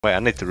Wait, I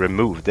need to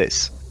remove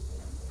this.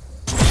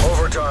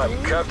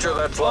 Overtime, capture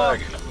that flag.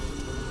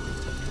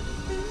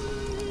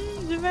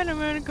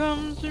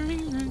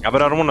 Yeah,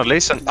 but I don't wanna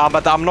listen.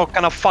 But I'm not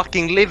gonna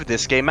fucking live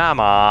this game, am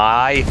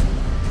I?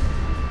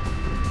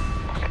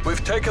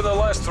 We've taken the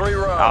last 3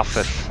 rounds. Ah,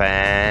 för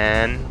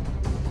fan.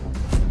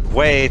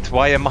 Wait,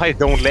 why am I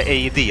the only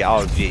AD?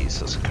 Oh,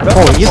 Jesus.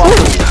 Oh, you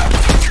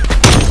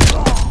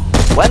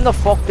When the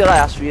fuck did I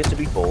ask for you to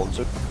be born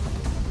to?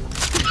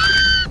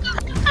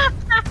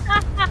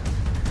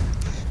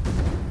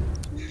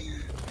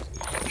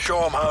 Show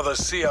them how the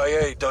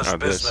CIA does Oh,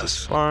 this business.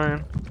 is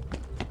fine.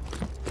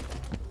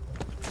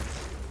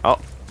 Oh.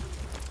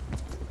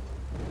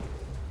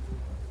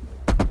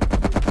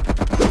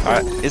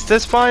 Alright, is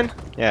this fine?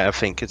 Yeah, I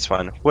think it's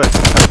fine. Well,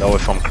 I don't know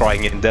if I'm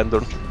crying in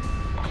Dendron.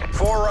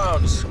 4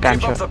 rounds. Keep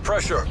Gotcha. up the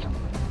pressure.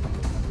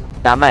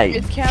 Now,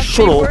 mate,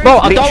 shut up. Bro,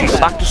 I Literally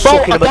back to don't,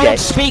 sucking I him again. don't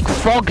speak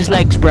frog's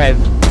legs, bro.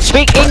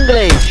 Speak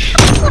English.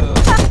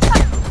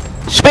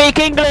 Speak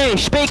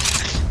English. Speak.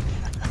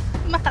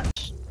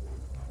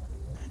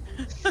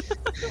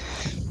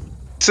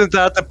 Isn't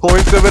that the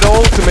point of it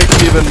all? To make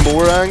me even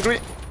more angry?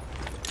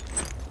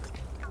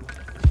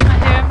 I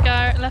hear him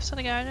go left side of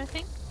the garage, I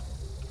think.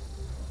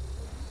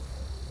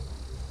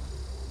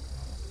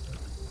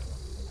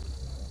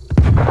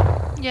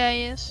 Yeah,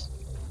 he is.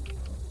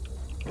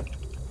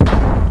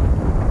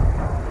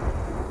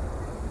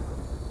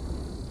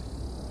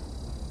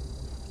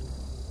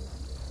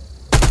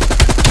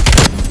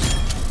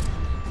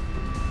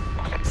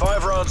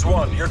 Five rounds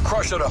won. You're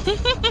crushing them.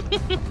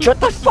 Shut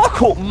the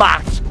fuck up,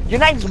 Matt. Your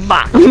name's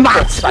Matt.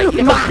 Matt. Like,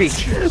 you're Matt. no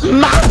bitch.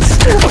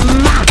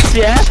 Matt,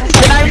 yeah?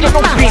 Your name's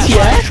not Matt,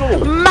 yeah? Shut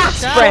up. Matt,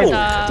 Shut friend.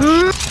 up.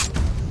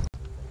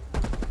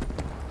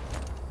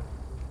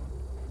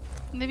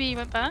 Maybe he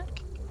went back.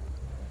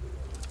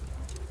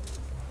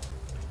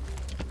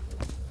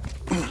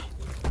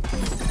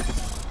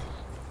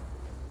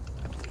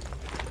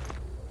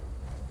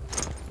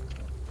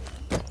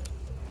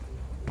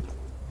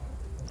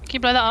 Can you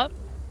blow that up?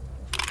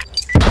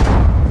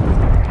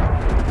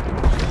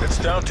 It's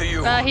down to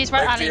you. He's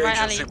right Make alley, the right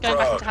alley. agency Going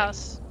back proud. into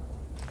house.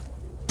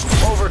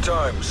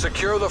 Overtime.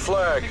 Secure the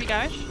flag. Maybe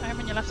garage? I have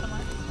on your left somewhere.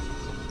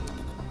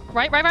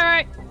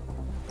 Right.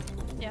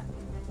 Yeah.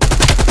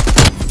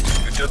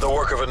 You did the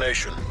work of a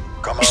nation.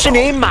 Come on. Listen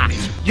here, Matt.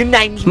 Your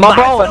name's My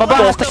Matt. bro for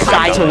has to fuck's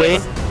cry sake. to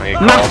win. There you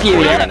go. Matthew, You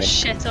yeah? got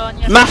shit on.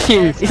 Yes, Matthew.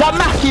 Is that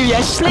Matthew,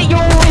 yeah? Slit your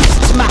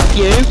wrists,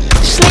 Matthew.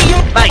 Slit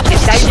your... Mate, your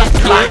name's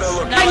Matthew. Matt. No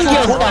one Hang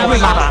asked. your... No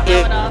one asked.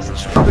 No one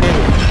asked.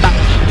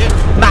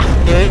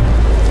 Matthew.